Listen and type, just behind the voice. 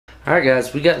Alright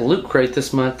guys, we got Loot Crate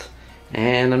this month,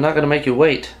 and I'm not going to make you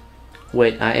wait.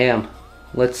 Wait, I am.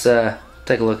 Let's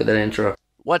take a look at that intro.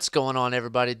 What's going on,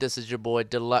 everybody? This is your boy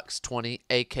Deluxe20,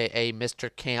 aka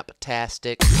Mr.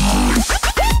 Camp-tastic.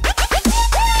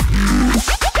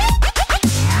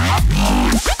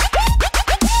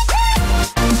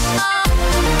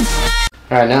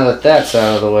 Alright, now that that's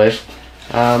out of the way,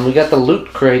 we got the Loot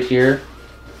Crate here.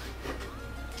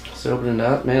 Let's open it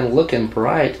up. Man, looking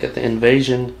bright. Got the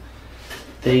invasion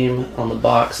theme on the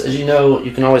box. As you know,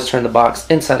 you can always turn the box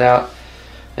inside out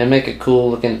and make a cool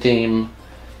looking theme.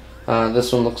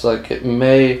 This one looks like it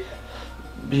may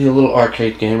be a little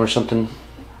arcade game or something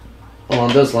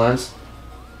along those lines.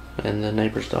 And the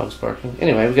neighbor's dog's barking.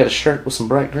 Anyway, we got a shirt with some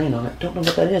bright green on it. Don't know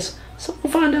what that is, so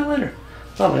we'll find out later.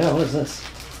 Oh my god, what is this?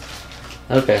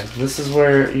 Okay, this is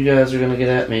where you guys are gonna get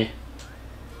at me,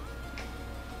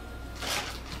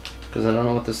 because I don't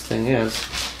know what this thing is.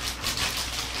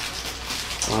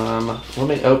 Let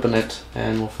me open it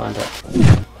and we'll find out.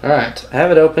 Alright, I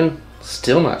have it open.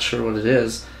 Still not sure what it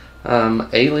is.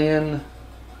 Alien.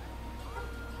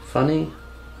 Funny.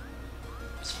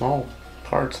 Small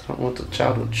parts. I don't know what the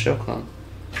child would choke on.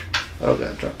 Oh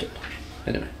god, dropped it.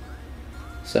 Anyway.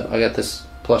 So, I got this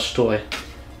plush toy.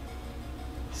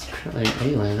 It's apparently an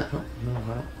alien. I don't know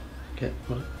how. Get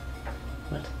what?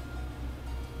 What?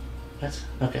 What?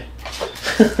 Okay.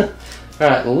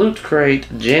 Alright, Loot Crate,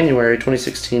 January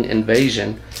 2016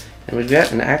 Invasion. And we've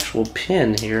got an actual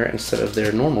pin here instead of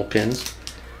their normal pins.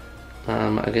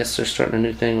 I guess they're starting a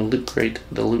new thing with Loot Crate,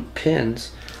 the loot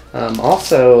pins.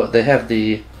 Also, they have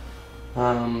the,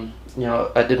 you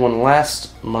know, I did one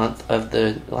last month of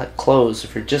the, like, clothes.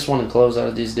 If you're just wanting clothes out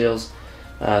of these deals,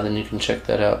 then you can check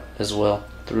that out as well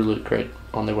through Loot Crate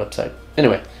on their website.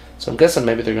 Anyway, so I'm guessing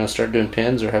maybe they're going to start doing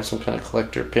pins or have some kind of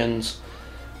collector pins.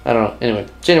 I don't know. Anyway,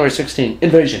 January 16,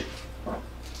 Invasion.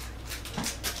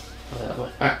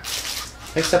 Alright.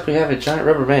 Next up we have a giant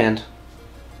rubber band.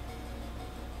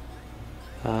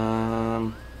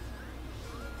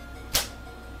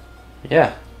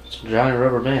 Yeah, it's a giant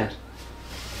rubber band.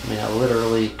 I mean, I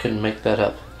literally couldn't make that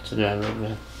up. It's a giant rubber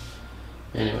band.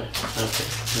 Anyway, okay.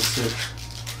 This is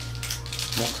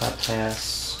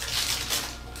multi-pass.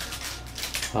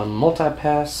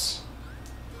 Multi-pass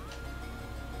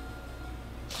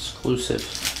exclusive.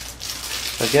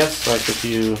 I guess, like, if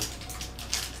you...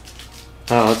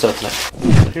 Oh, let's open it.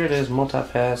 So here it is,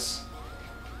 multi-pass.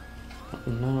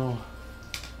 No.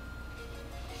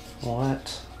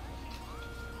 What?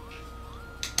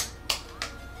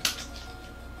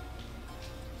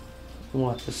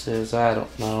 What this is, I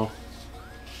don't know.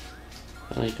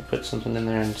 And you can put something in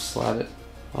there and slide it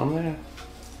on there.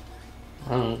 I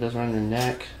don't know, it goes around your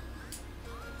neck.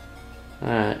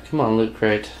 Alright, come on, Loot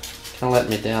Crate. Kinda let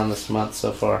me down this month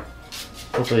so far.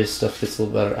 Hopefully this stuff gets a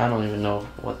little better. I don't even know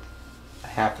what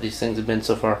half of these things have been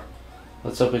so far.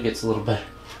 Let's hope it gets a little better.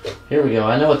 Here we go.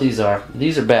 I know what these are.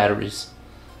 These are batteries.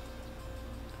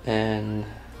 And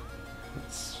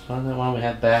let's find out why we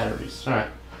have batteries.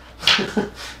 Alright.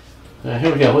 Alright,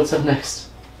 here we go. What's up next?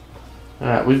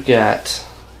 Alright, we've got...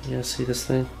 You guys see this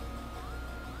thing?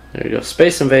 There we go.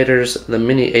 Space Invaders, the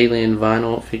mini alien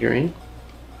vinyl figurine.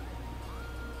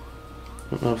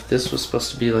 I don't know if this was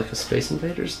supposed to be like a Space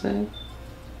Invaders thing.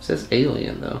 It says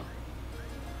alien though.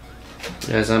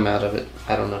 Guys, I'm out of it.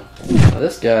 I don't know. Now,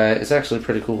 this guy is actually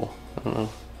pretty cool. I don't know.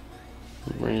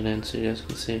 I'll bring it in so you guys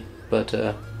can see. But,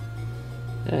 yeah,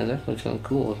 it's actually kind of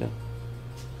cool looking.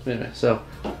 Anyway, so,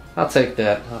 I'll take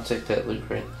that. I'll take that Loot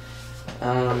Crate.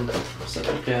 So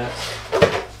we've got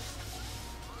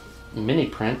mini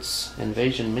prints.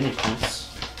 Invasion mini prints.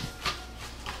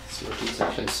 Let's see what these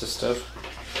consist of.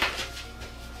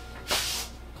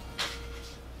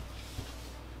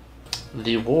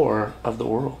 The War of the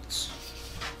Worlds.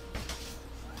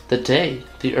 The day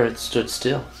the Earth stood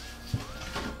still.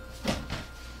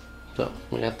 So,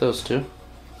 we got those two.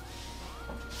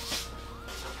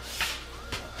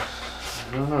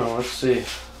 I don't know, let's see.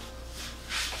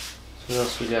 What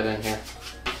else we got in here?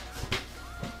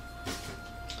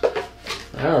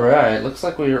 Alright, looks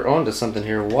like we are on to something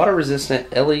here. Water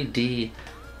resistant LED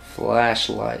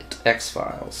flashlight.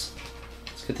 X-Files.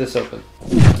 Let's get this open.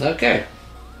 Okay.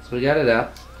 We got it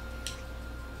out.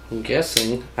 I'm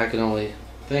guessing I can only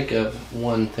think of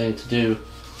one thing to do.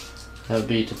 That would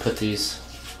be to put these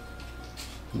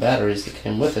batteries that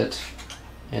came with it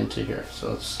into here. So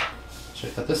let's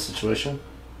check out this situation.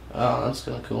 Oh, that's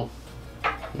kind of cool.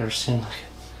 Never seen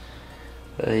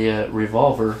like a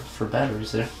revolver for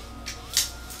batteries there.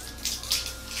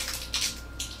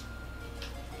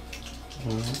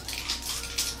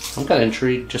 I'm kind of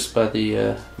intrigued just by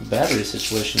the battery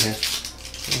situation here.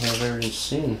 I've ever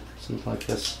seen something like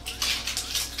this.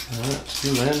 Alright, 2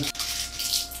 in.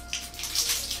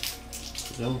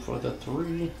 Going for the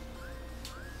 3.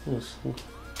 Who's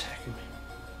attacking me?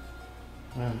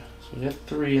 Alright, so we got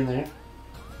 3 in there.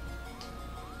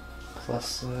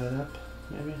 Plus that up,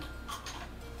 maybe.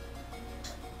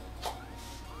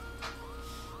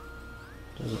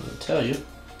 Doesn't really tell you. Just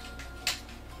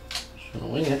gonna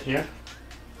wing it here.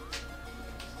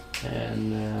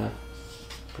 And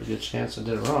pretty good chance I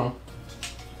did it wrong.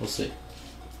 We'll see.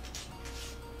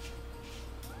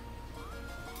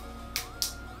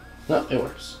 No, it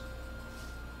works.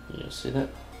 You see that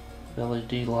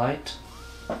LED light?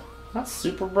 Not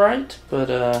super bright, but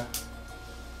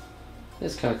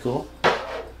it's kind of cool.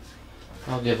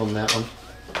 I'll give them that one.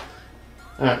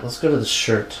 Alright, let's go to the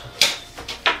shirt.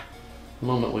 The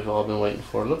moment we've all been waiting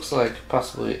for. It looks like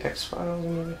possibly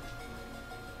X-Files,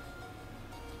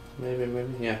 maybe?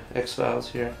 Maybe, yeah,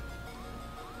 X-Files here.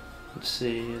 Let's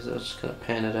see, I was just gonna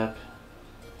pan it up.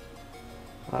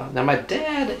 Now my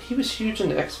dad, he was huge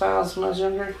into X-Files when I was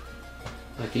younger.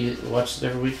 Like he watched it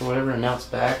every week or whatever, and now it's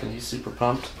back and he's super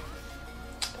pumped.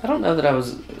 I don't know that I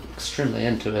was extremely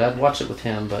into it. I'd watch it with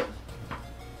him, but I'm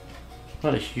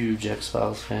not a huge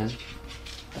X-Files fan.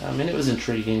 I mean, it was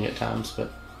intriguing at times,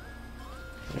 but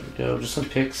there we go. Just some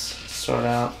pics to start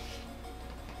out.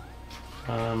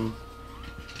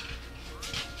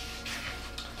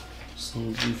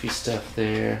 Some goofy stuff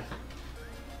there.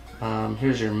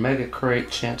 Here's your Mega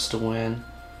Crate chance to win.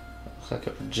 Looks like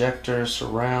a projector,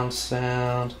 surround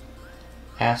sound,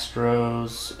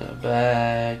 Astros in a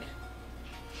bag.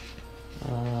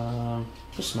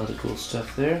 Just some other cool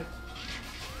stuff there.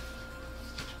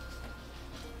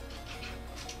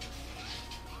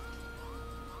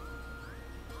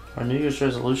 Our New Year's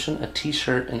resolution, a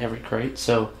t-shirt in every crate.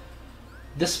 So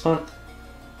this month,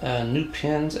 new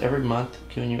pins every month,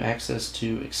 giving you access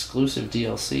to exclusive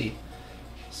DLC.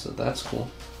 So that's cool.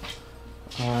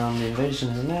 The invasion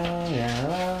is now.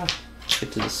 Yeah. Let's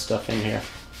get to this stuff in here.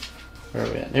 Where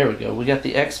are we at? There we go. We got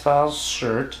the X-Files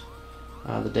shirt.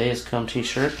 The Day Has Come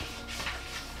t-shirt.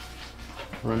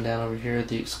 Run down over here.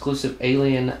 The exclusive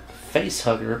Alien Face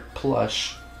Hugger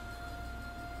plush.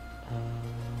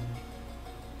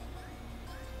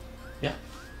 Yeah.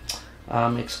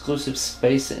 Exclusive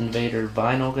Space Invader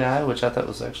vinyl guy, which I thought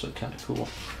was actually kind of cool.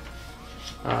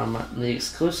 The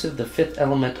exclusive The Fifth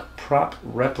Element prop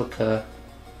replica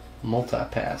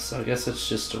multi-pass. So I guess it's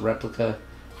just a replica.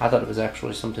 I thought it was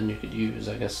actually something you could use.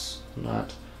 I guess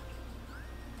not.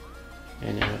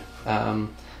 Anyway,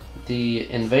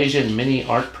 the Invasion mini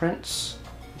art prints.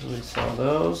 We saw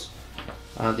those.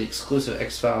 The exclusive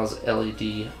X-Files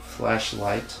LED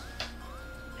flashlight.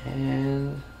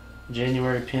 And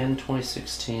January pin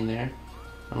 2016 there.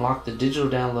 Unlock the digital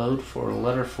download for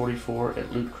letter 44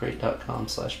 at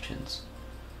lootcrate.com/pins.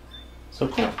 So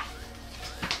cool.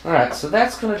 Alright, so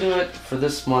that's going to do it for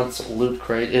this month's Loot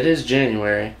Crate. It is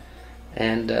January,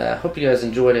 and I hope you guys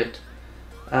enjoyed it.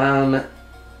 I'm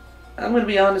going to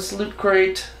be honest, Loot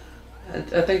Crate,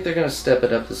 I think they're going to step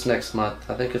it up this next month.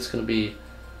 I think it's going to be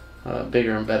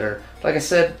bigger and better. Like I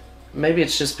said, maybe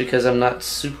it's just because I'm not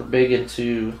super big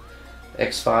into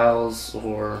X-Files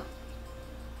or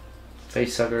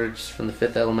facehuggers from the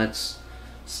Fifth Elements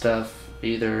stuff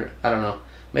either. I don't know.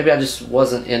 Maybe I just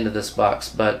wasn't into this box,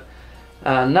 but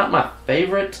not my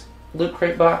favorite Loot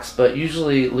Crate box, but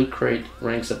usually Loot Crate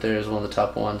ranks up there as one of the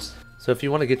top ones. So if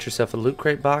you want to get yourself a Loot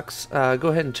Crate box, go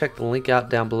ahead and check the link out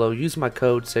down below. Use my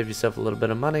code, save yourself a little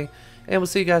bit of money, and we'll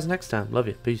see you guys next time. Love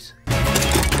you. Peace.